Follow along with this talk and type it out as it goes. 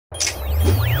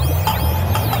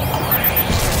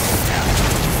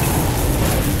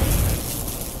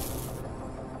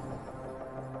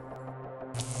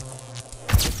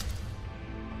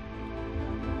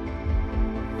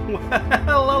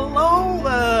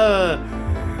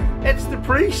It's the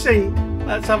Precinct.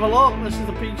 Let's have a look. This is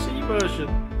the PC version.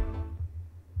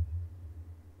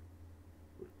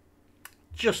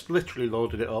 Just literally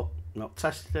loaded it up. Not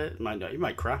tested it. It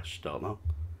might crash. Don't know.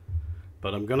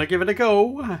 But I'm gonna give it a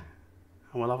go, and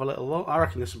we'll have a little look. I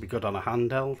reckon this will be good on a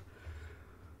handheld,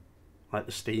 like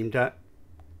the Steam Deck.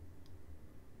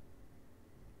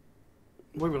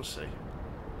 We will see.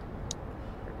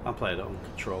 I played it on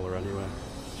controller anyway.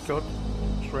 It's good.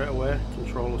 Straight away,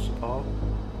 controller support.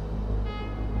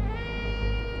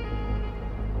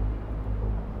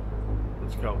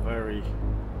 It's got very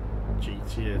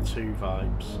GTA 2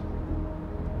 vibes.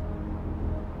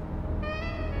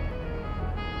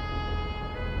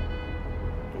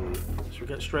 Should we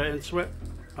get straight into it?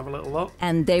 Have a little look.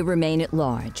 And they remain at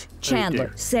large.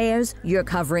 Chandler, Sayers, you're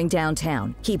covering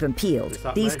downtown. Keep them peeled.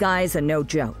 These guys are no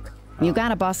joke. Oh. You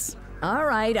got it, boss. All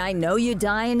right, I know you're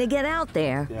dying to get out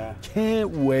there. Yeah.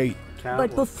 Can't wait.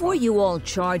 But before you all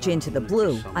charge into the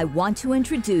blue, I want to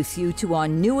introduce you to our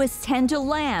newest tender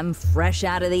lamb fresh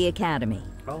out of the academy.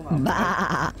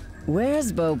 Bah!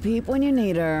 Where's Bo Peep when you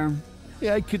need her?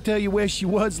 Yeah, I could tell you where she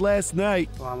was last night.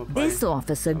 This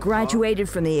officer graduated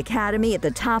from the academy at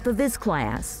the top of his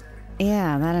class.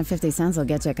 Yeah, that and 50 cents will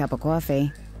get you a cup of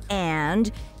coffee.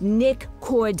 And Nick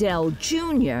Cordell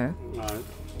Jr. Right.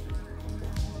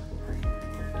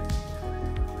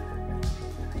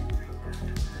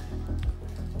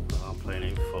 I'm playing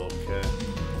in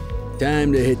 4K.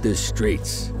 Time to hit the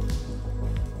streets.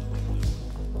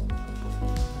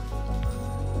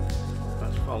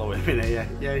 Let's follow him in here.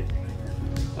 Yay.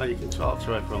 Oh, you can talk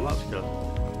to everyone. That's good.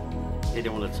 He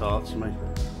didn't want to talk to me.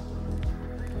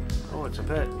 Oh, it's a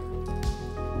bit.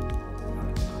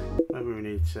 Maybe we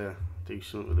need to do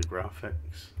something with the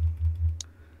graphics.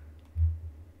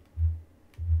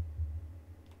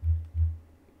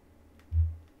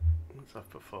 Let's have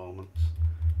performance.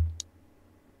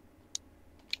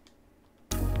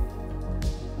 A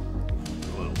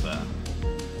little better.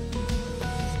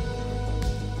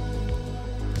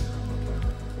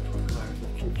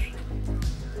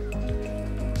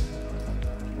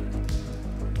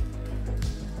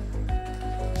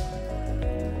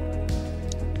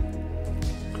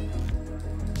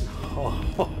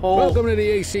 Welcome to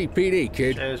the ACPD,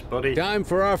 kid. Cheers, buddy. Time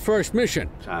for our first mission.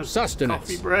 Sustenance.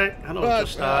 Coffee break. I know But,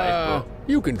 just started, but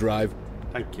you can drive.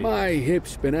 thank you. My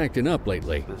hip's been acting up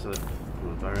lately. There's a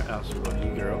very house what you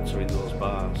can get up to in those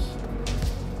bars.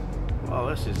 Wow,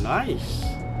 this is nice.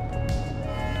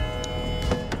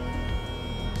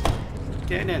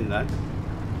 Getting in then.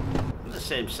 The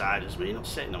same side as me, you're not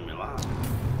sitting on my lap.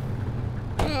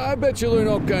 I bet you learn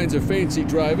all kinds of fancy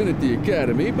driving at the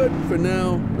academy, but for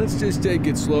now, let's just take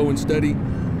it slow and steady.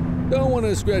 Don't want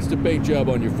to scratch the paint job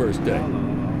on your first day.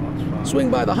 No, that's fine.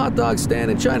 Swing by the hot dog stand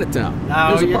in Chinatown. Now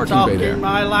There's a you're parking bay talking there.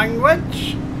 my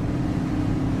language.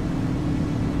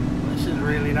 This is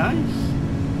really nice.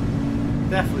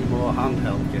 Definitely more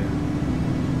handheld game.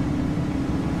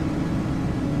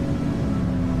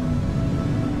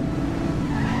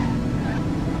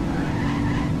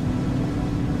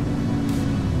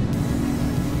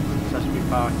 Accessory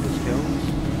parking skills.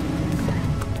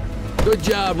 Good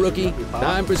job, rookie.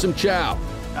 Time for some chow.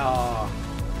 Oh,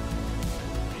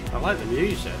 I like the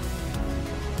music.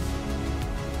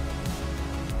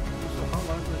 So how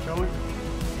long is it going?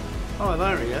 Oh,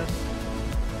 there he is.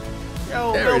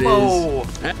 Yo, There Bilbo!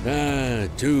 it is.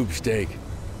 Tube steak.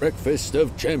 Breakfast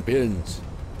of champions.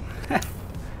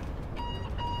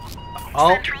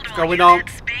 Oh, what's going on?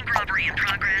 Bank robbery in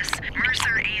progress. Mercer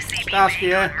ACB Starsky,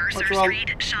 Bank yeah? on Mercer What's wrong?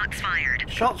 Street. Shots fired.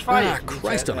 Shots fired.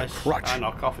 Christ on a crutch. I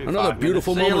knock off in Another 5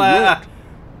 beautiful minutes. See you moment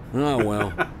later. Oh, well.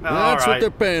 All That's what right. they're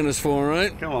paying us for,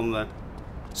 right? Come on then.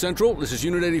 Central, this is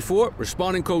Unit 84,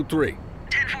 responding code 3.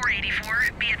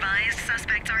 10-484. Be advised,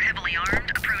 suspects are heavily armed.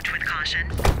 Approach with caution.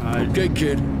 Right. Okay,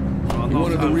 kid. Well, You no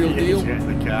wanted the time real for you to deal? get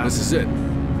in the car. This is it.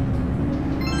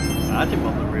 I didn't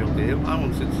want the real deal. I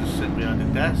wanted to sit behind the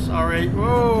desk. Sorry.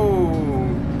 Whoa.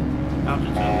 How'd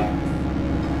you turn it?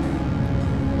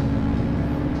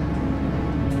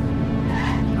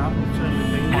 How'd you turn the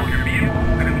thing on?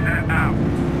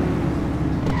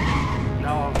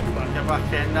 No, get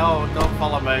back in. No, don't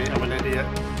follow me. I'm an idiot.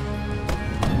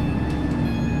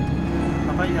 I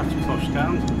bet you have to push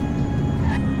down.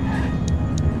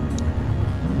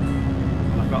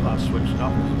 I've got that switched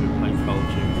off because we've been playing Call of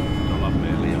Duty. Don't have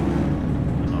Bailey on.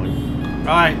 Annoying.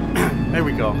 Right, here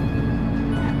we go.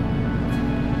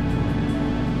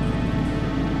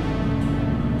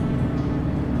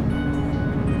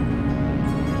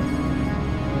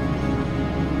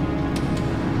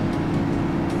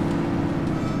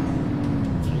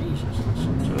 Jesus, that's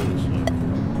some turns here.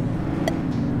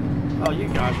 Oh, you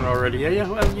guys are already here.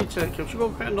 Well, you take him. Should we go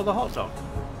get another hot dog?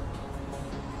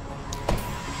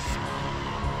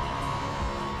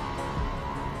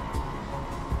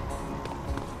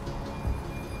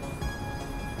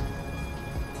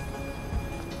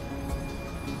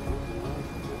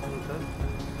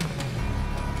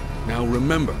 Now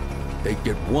remember, they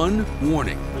get one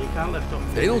warning. Well, you can't lift up.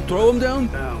 They don't throw them down,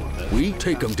 Down with it. we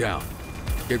take them down.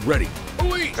 Get ready.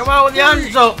 Come on with your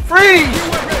hands up! Freeze!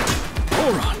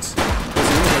 Morons!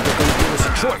 Doesn't look like they're gonna give us a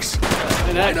choice.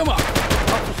 Line them up!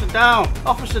 Officer down!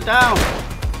 Officer down!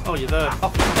 Oh, you're there.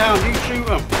 Officer down, you shoot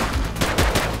him!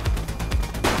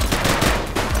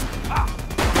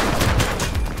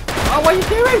 Oh, what are you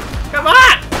doing? Come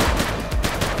on!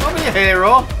 Don't be a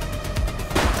hero!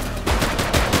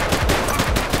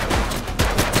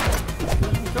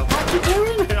 What are you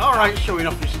doing? Alright, showing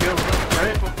off your skills, that's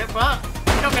great, but get back!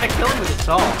 You're not gonna kill him with a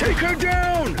sword! Take her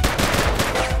down!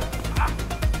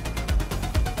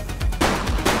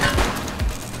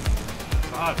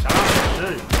 Oh, it's hard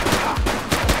to shoot.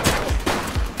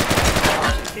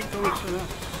 Keep going to that.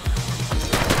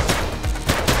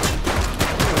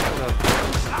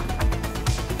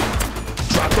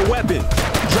 Drop the weapon.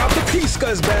 Drop the piece,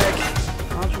 scuzzbag.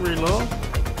 How'd you reload?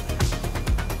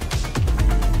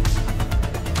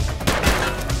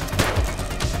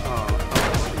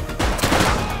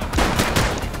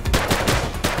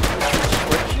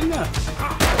 Switching there.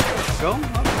 Go.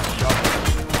 Shot.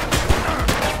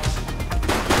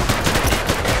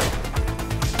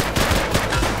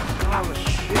 Oh, the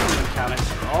shooting mechanics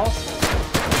are awful.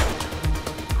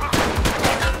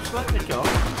 Just let me go.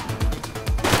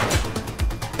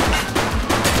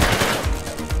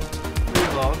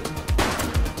 Reload.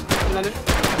 And then it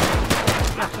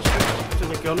have to switch to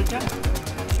the gun again.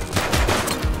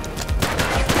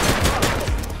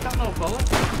 Got no bullet.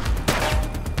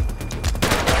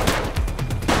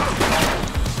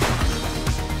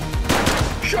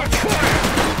 Shots fired!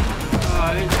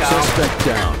 Oh, he's down. Suspect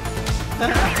down.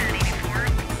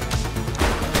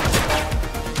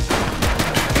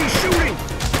 He's shooting.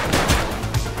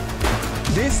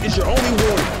 This is your only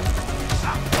warning.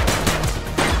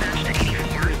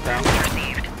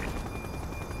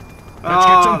 Let's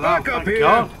get some no, backup thank here.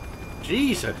 God.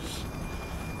 Jesus.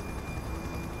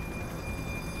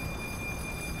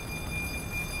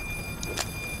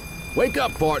 Wake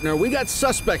up, partner. We got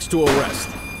suspects to arrest.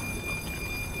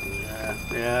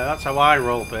 Yeah, that's how I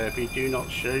roll, baby. Do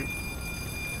not shoot.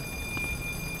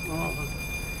 Oh,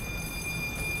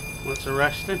 let's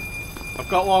arrest him. I've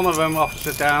got one of them,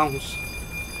 Officer Downs.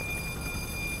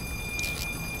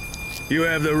 You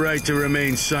have the right to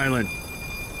remain silent.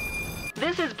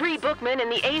 This is Bree Bookman in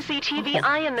the ACTV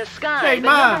Eye in the Sky, Hey, the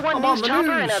Ma, #1 I'm on news the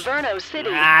chopper in news. Averno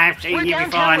City. I've seen We're you before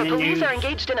downtown in where the police news. are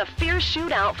engaged in a fierce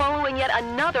shootout following yet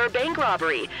another bank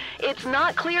robbery. It's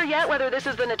not clear yet whether this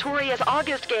is the notorious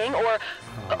August gang or...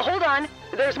 hold on.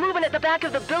 There's movement at the back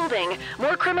of the building.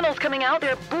 More criminals coming out.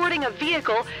 They're boarding a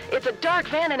vehicle. It's a dark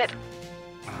van and it...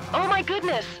 oh my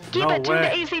goodness. Keep No it tuned to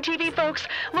way. ACTV, folks.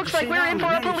 Looks like see we're that in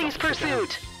on for the a news, police Officer Downs?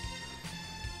 pursuit.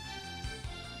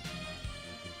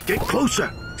 Get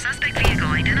closer. Suspect vehicle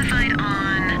identified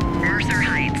on Mercer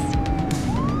Heights.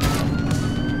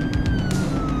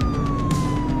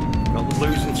 Got the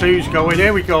blues and twos going.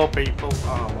 Here we go, people.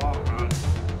 Oh, alright.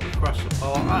 Request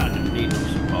support. I don't need no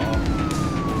support.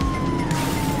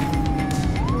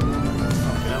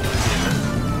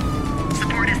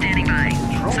 Support is standing by.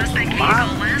 Control Suspect some vehicle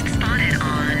man. last spotted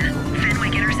on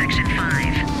Fenwick intersection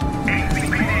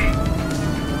 5.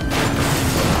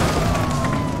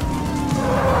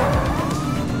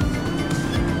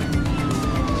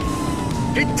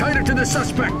 Get tighter to the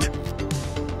suspect.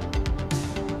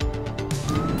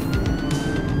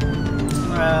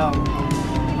 Well,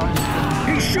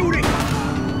 He's shooting.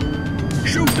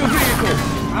 Shoot the vehicle.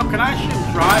 how can I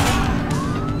shoot driving?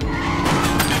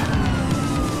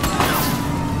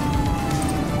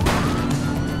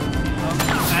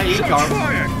 There you Shots go.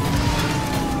 fired.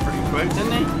 Pretty quick,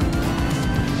 didn't he?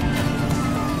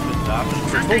 Good job.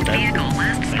 Just Suspect tripled it. vehicle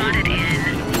last spotted in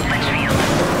Litchfield.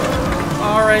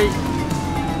 Alright.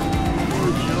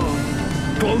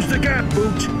 Close the gap,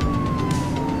 Boot.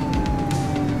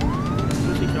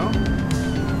 Where's he gone?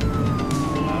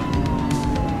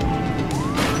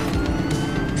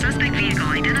 Suspect vehicle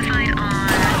identified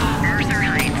on Mercer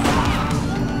Heights.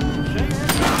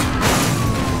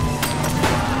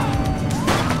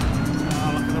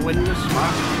 Oh, look at the window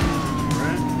smash.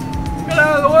 Right. Get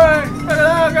out of the way! Get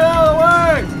out of the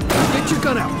way! Get your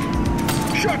gun out.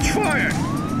 Shots fired.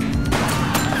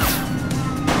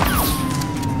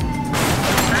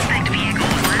 Suspect vehicle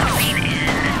was last seen in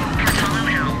Portola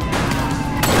Hill.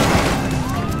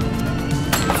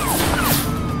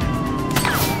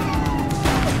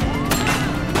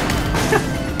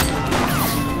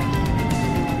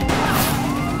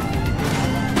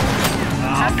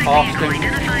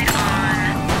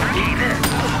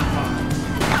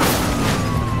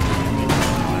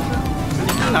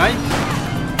 nice.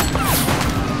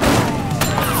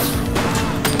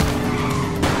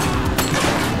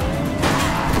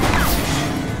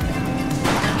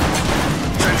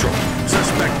 Central.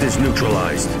 Suspect is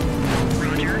neutralized.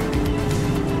 Roger.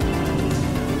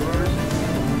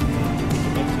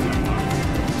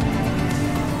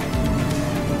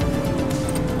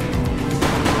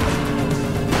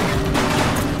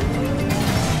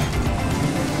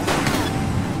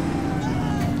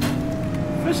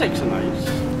 Physics are nice.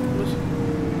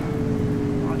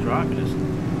 My driving isn't.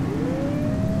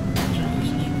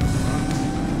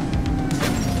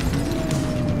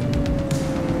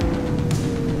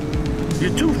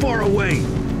 You're too far away.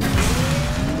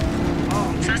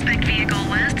 Suspect vehicle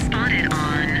last spotted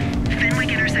on Fenwick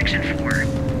intersection 4.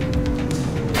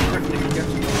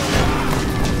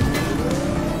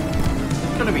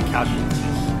 It's gonna be casualties.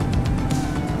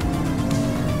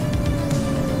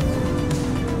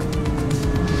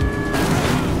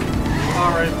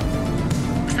 Alright.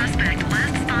 Suspect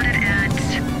last spotted at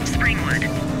Springwood.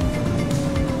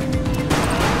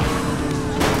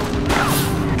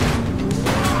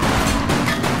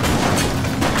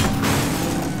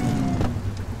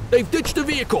 They've ditched the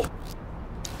vehicle.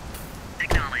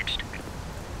 Acknowledged.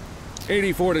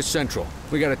 84 to Central.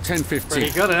 We got a Pretty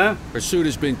 10-15. good, huh? Pursuit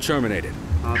has been terminated.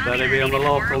 I better be on the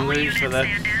local news for this.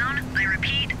 Stand down. I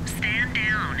repeat, stand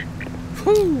down.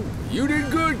 Whew! You did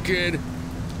good, kid.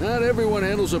 Not everyone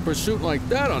handles a pursuit like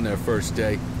that on their first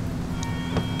day.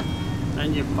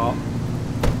 And you pop.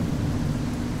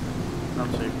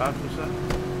 Not too bad, was that?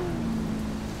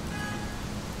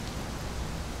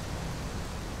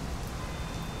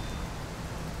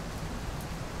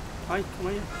 Hi,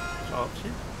 come here. Talk to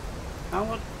you. How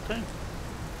what do?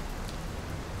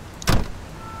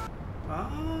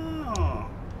 Oh.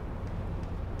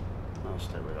 I'll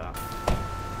stay with that.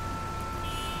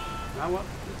 Now what?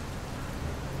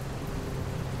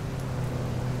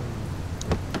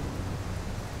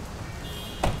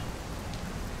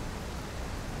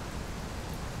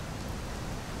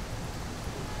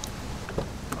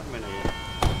 Wait a minute here.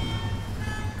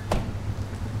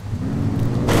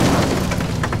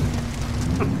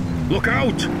 Look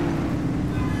out!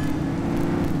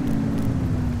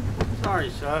 Sorry,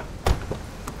 sir.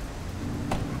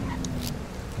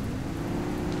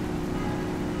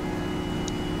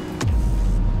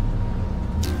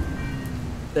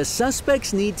 The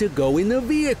suspects need to go in the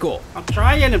vehicle. I'm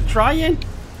trying.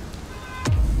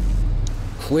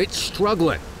 Quit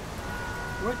struggling.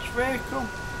 Which vehicle?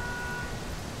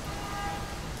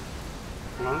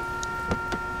 Come on.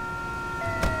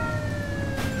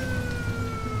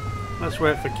 Let's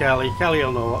wait for Kelly. Kelly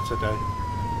will know what to do.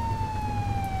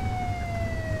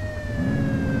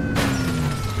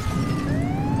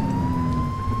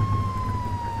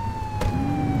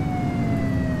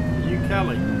 You,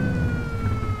 Kelly.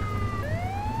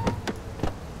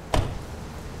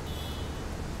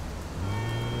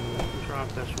 Drive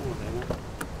this one with him.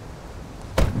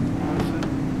 That's it.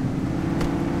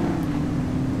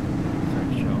 Take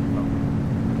a shot, though.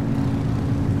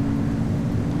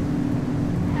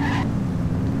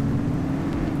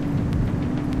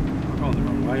 I'm going the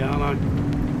wrong way, aren't I?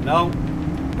 No.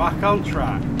 Back on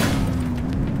track.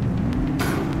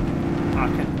 I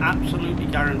can absolutely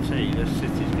guarantee this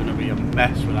city's going to be a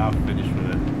mess when I've finished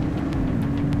with it.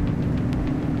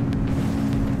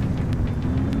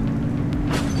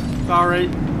 Sorry.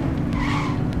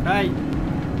 Hey.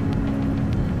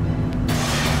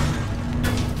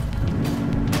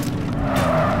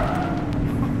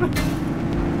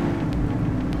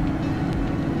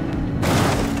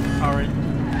 Sorry.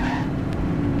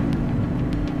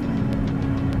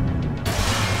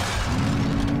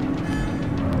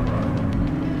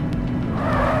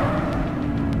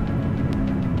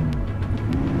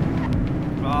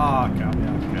 Oh, God,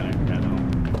 yeah, it's getting on.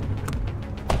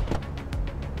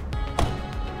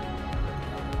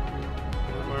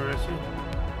 Where is he?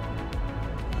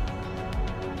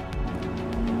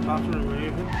 Pattern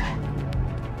removing.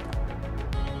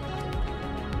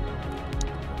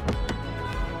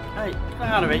 Hey, get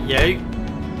out of it, you.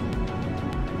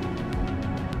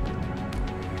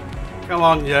 Come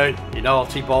on, you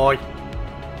naughty boy.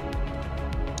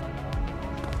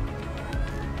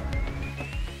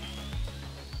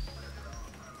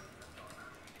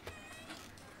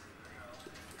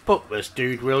 Fuck this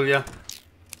dude, will ya?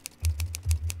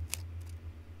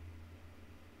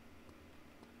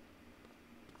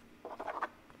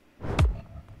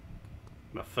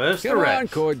 My first Come on,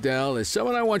 arrest. Cordell. There's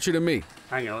someone I want you to meet.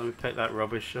 Hang on, let me pick that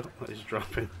rubbish up that he's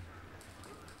dropping.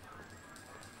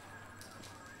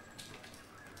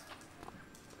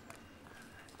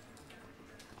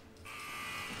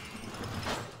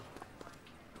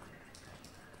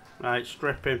 Right,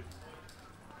 strip him.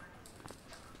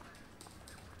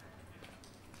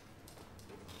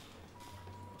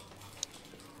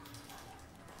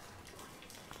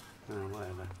 Oh,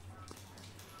 whatever.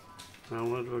 Now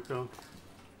where do we go?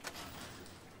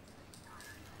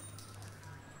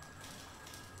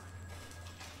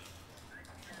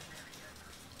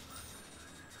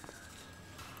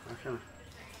 Okay.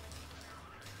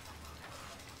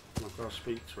 I've got to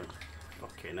speak to him.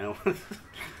 Fucking hell.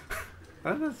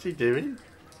 What's he doing?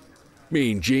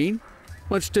 Mean Gene?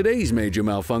 What's today's major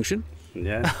malfunction?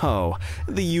 Yeah. Oh,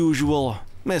 the usual.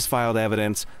 Misfiled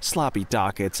evidence, sloppy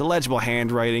dockets, illegible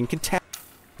handwriting, contempt.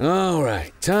 All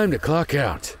right, time to clock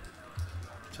out.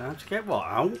 Time to get what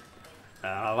out?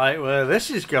 I like where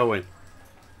this is going.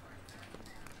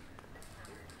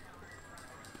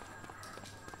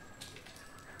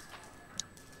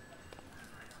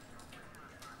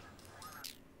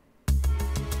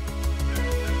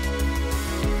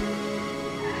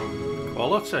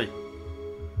 Quality.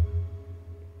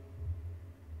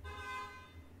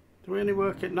 Do we only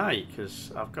work at night?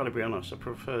 Because I've got to be honest, I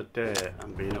prefer day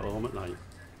and being at home at night.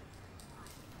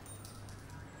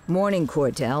 Morning,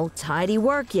 Cordell. Tidy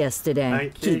work yesterday.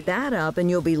 Thank you. Keep that up and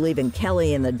you'll be leaving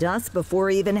Kelly in the dust before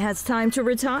he even has time to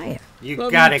retire. You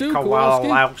Love got you it, too,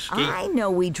 Kowalski. I know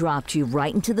we dropped you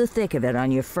right into the thick of it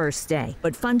on your first day,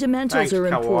 but fundamentals are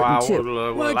important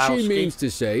too. What she means to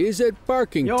say is that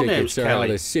parking Your name's tickets are how Kelly.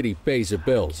 the city pays the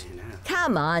bills.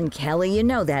 Come on, Kelly, you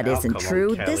know that Oh, isn't come on,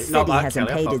 true. Kelly. This Not city that hasn't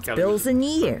Kelly. I paid thought its Kelly bills was in a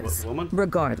years. woman.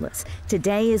 Regardless,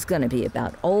 today is going to be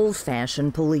about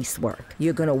old-fashioned police work.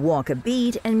 You're going to walk a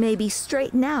beat and maybe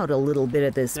straighten out a little bit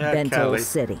of this Yeah, bent Kelly. old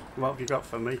city. What have you got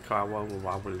for me,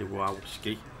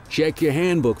 Kowalski? Check your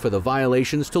handbook for the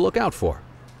violations to look out for.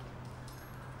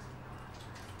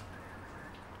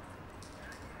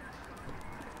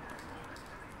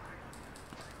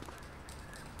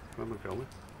 Where am I going?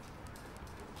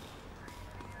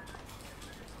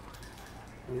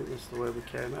 I think this is the way we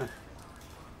came in.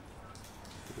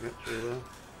 We get through there.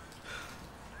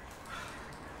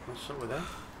 What's up with that?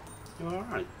 You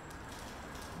alright?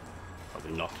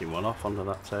 Probably knocking one off under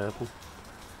that table.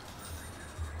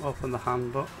 Open the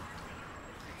handbook.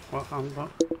 What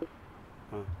handbook?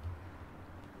 Oh.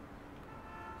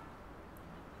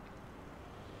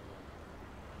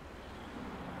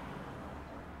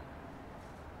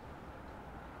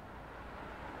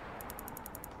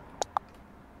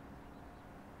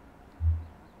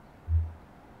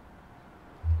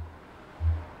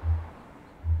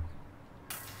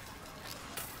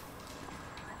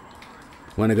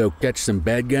 Want to go catch some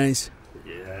bad guys?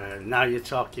 Yeah, now you're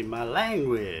talking my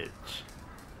language.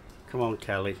 Come on,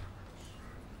 Kelly.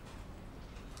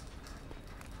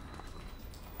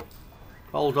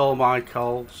 Hold all my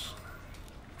calls.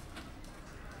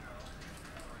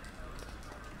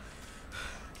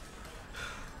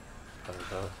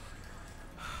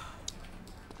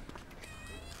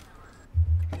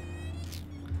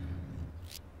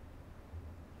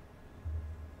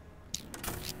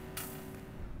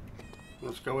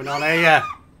 What's going on here?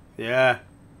 Yeah.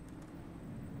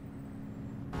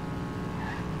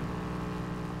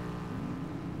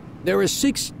 There are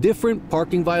 6 different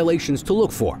parking violations to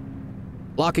look for.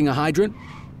 Blocking a hydrant,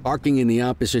 parking in the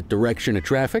opposite direction of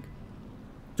traffic,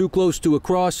 too close to a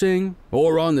crossing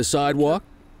or on the sidewalk.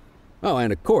 Oh,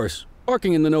 and of course,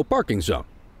 parking in the no parking zone.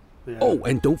 Yeah. Oh,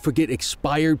 and don't forget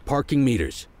expired parking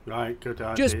meters. Right, good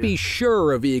idea. Just be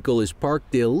sure a vehicle is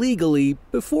parked illegally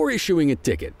before issuing a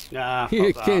ticket. Nah,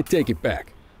 You fuck can't that. take it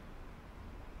back.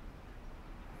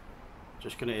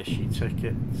 Just gonna issue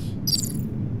tickets.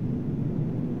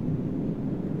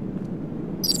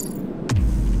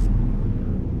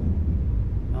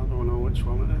 I don't know which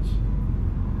one it is.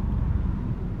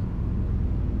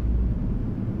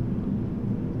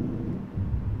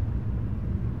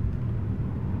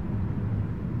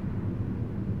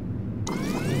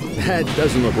 That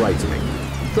doesn't look right to me.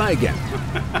 Try again.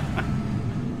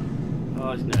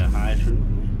 Oh, isn't it a hydrant?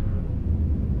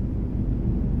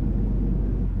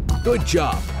 Good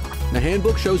job. The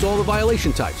handbook shows all the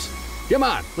violation types. Come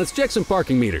on, let's check some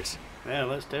parking meters. Yeah,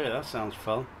 let's do it. That sounds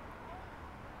fun.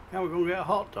 Now we're gonna get a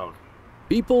hot dog.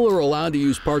 People are allowed to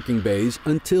use parking bays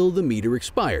until the meter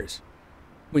expires.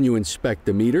 When you inspect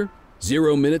the meter,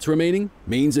 0 minutes remaining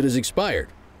means it has expired.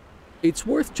 It's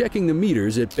worth checking the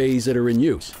meters at bays that are in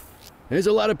use. There's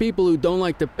a lot of people who don't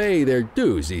like to pay their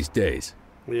dues these days.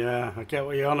 Yeah, I get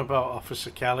what you're on about, Officer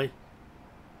Kelly.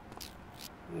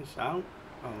 It's out.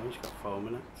 Oh, he's got 4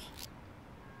 minutes.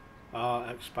 Oh,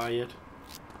 expired.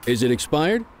 Is it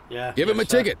expired? Yeah. Give him a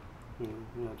yes, sir. ticket.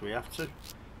 Well, do we have to?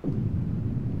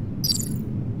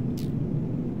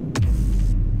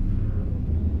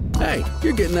 Hey,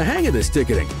 you're getting the hang of this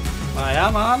ticketing. I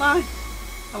am, aren't I?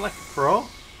 I'm like a pro.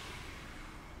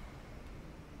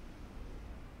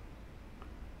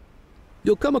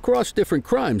 You'll come across different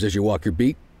crimes as you walk your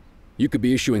beat. You could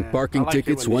be issuing parking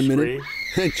tickets one minute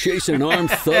and chasing an armed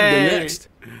thug the next.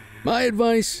 My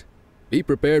advice, be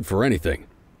prepared for anything.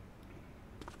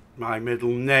 My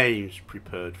middle name's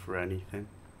prepared for anything.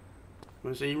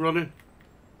 Where's he running?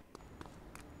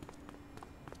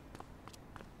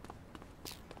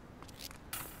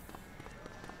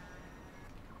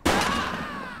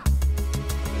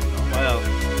 Well,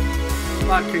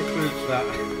 that concludes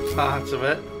that part of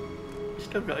it. He's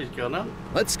still got his gun on.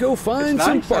 Let's go find It's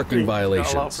some nice, parking got a lot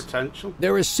of violations. potential.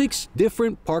 There are 6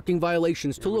 different parking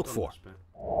violations to look for.